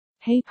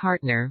Hey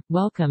partner,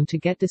 welcome to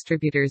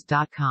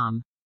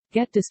GetDistributors.com.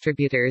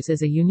 GetDistributors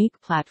is a unique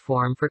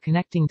platform for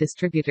connecting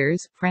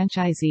distributors,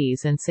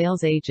 franchisees and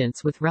sales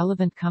agents with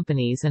relevant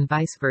companies and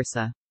vice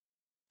versa.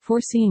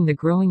 Foreseeing the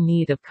growing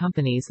need of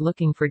companies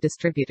looking for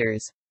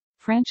distributors,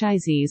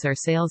 franchisees or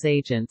sales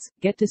agents,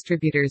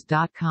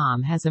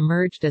 GetDistributors.com has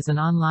emerged as an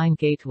online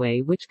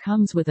gateway which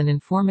comes with an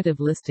informative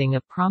listing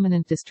of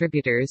prominent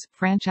distributors,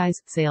 franchise,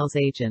 sales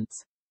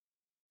agents.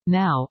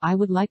 Now, I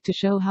would like to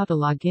show how to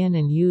log in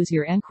and use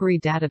your enquiry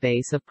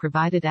database of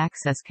provided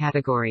access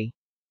category.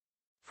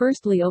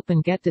 Firstly,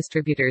 open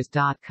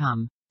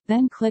getdistributors.com.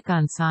 Then click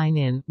on Sign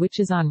In,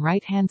 which is on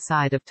right-hand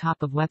side of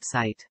top of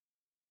website.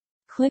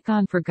 Click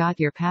on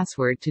Forgot Your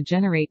Password to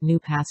generate new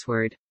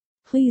password.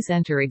 Please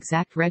enter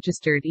exact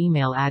registered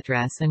email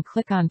address and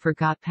click on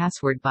Forgot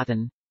Password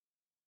button.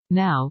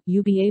 Now,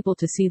 you'll be able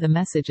to see the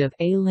message of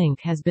a link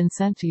has been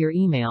sent to your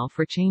email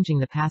for changing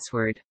the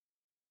password.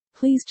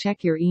 Please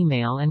check your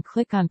email and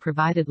click on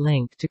Provided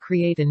link to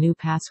create a new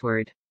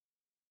password.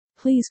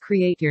 Please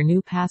create your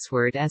new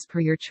password as per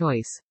your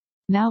choice.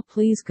 Now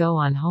please go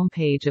on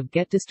homepage of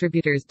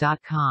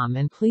getdistributors.com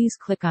and please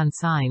click on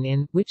Sign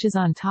In, which is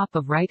on top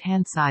of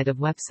right-hand side of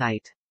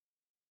website.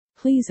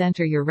 Please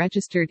enter your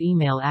registered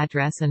email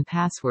address and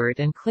password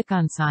and click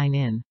on Sign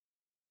In.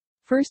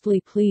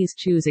 Firstly, please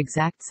choose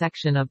exact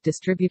section of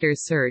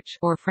Distributors Search,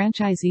 or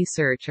Franchisee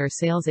Search or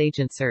Sales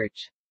Agent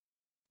Search.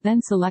 Then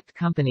select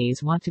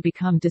Companies Want to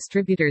Become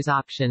Distributors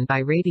option by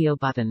radio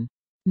button.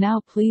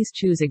 Now please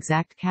choose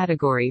exact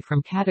category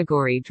from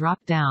category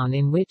drop-down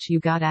in which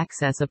you got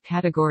access of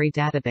category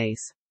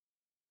database.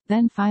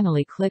 Then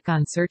finally click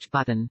on Search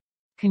button.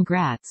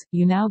 Congrats,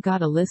 you now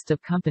got a list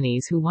of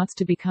companies who wants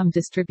to become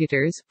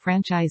distributors,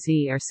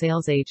 franchisee or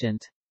sales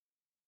agent.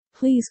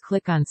 Please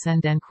click on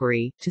Send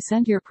Enquiry to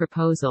send your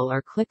proposal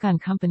or click on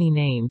company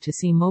name to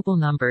see mobile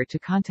number to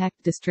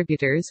contact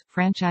distributors,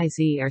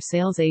 franchisee or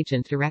sales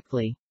agent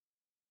directly.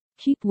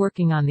 Keep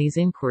working on these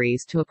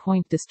inquiries to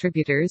appoint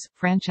distributors,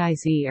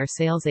 franchisee or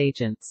sales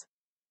agents.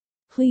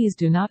 Please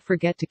do not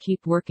forget to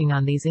keep working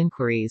on these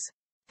inquiries.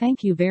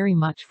 Thank you very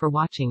much for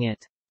watching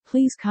it.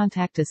 Please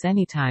contact us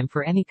anytime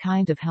for any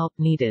kind of help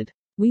needed.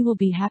 We will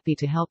be happy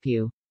to help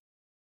you.